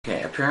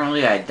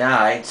Apparently I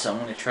died, so I'm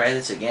gonna try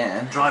this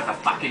again. Drive the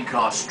fucking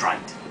car straight.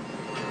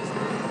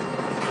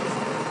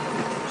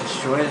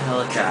 Destroy the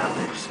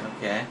helicopters,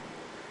 okay.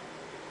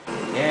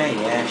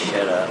 Yeah,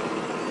 shut up.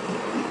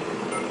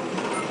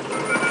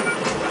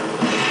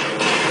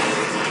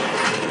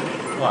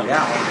 Oh, I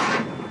got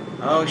one.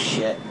 Oh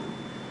shit.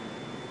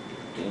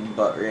 Getting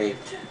butt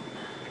raped.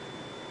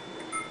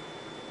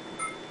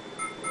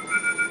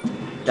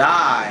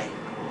 Die!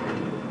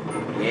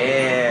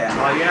 Yeah.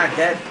 Oh, you're not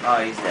dead?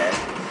 Oh, he's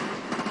dead.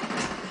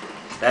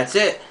 That's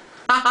it.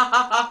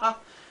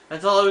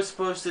 That's all I was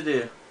supposed to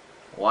do.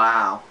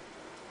 Wow.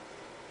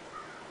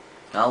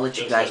 I'll let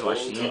you guys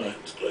watch the ending.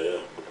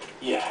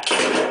 Yeah.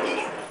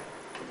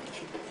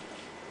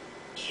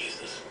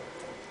 Jesus.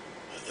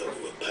 I thought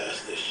we were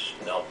past this.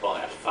 Not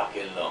by a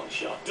fucking long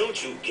shot.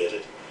 Don't you get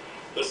it?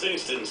 The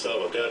Saints didn't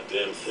solve a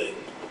goddamn thing.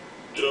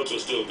 Drugs were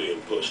still being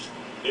pushed.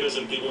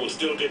 Innocent people were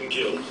still getting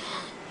killed.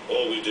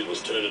 All we did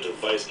was turn into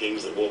vice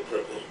kings that wore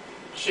purple.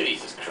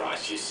 Jesus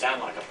Christ, you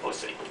sound like a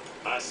pussy.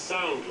 I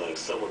sound like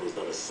someone who's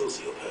not a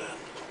sociopath.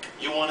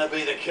 You want to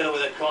be the killer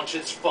with a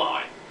conscience?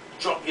 Fine.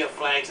 Drop your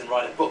flags and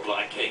write a book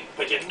like a king.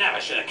 But you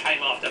never should have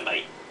came after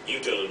me.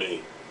 You telling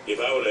me, if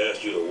I would have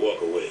asked you to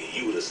walk away,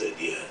 you would have said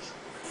yes?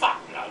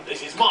 Fuck no,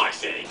 this is my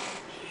city.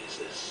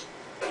 Jesus,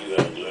 you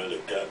haven't learned a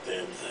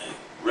goddamn thing.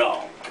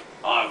 Wrong.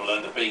 I've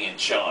learned that being in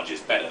charge is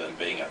better than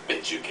being a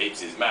bitch who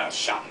keeps his mouth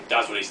shut and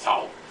does what he's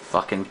told.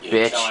 Fucking Your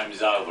bitch.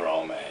 time's over,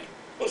 old man.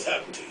 What's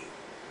happened to you?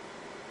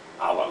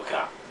 I woke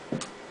up.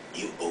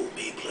 You owe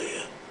me,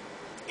 player.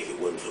 If it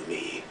wasn't for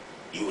me,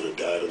 you would have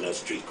died on that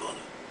street corner.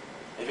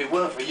 If it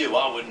weren't for you,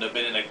 I wouldn't have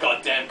been in a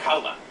goddamn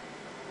coma.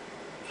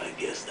 I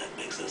guess that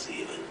makes us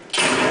even.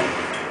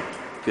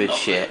 Good Not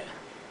shit. really.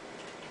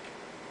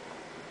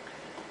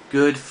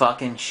 Good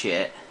fucking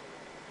shit.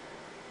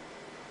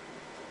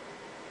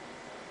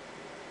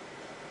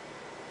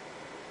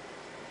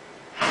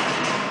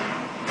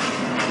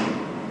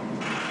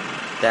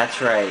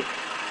 That's right.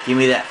 Give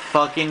me that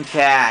fucking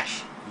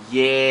cash.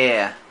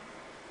 Yeah.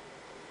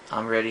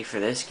 I'm ready for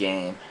this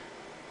game.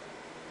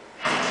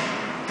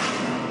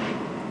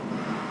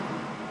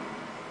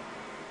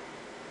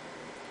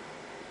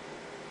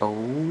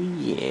 Oh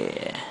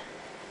yeah.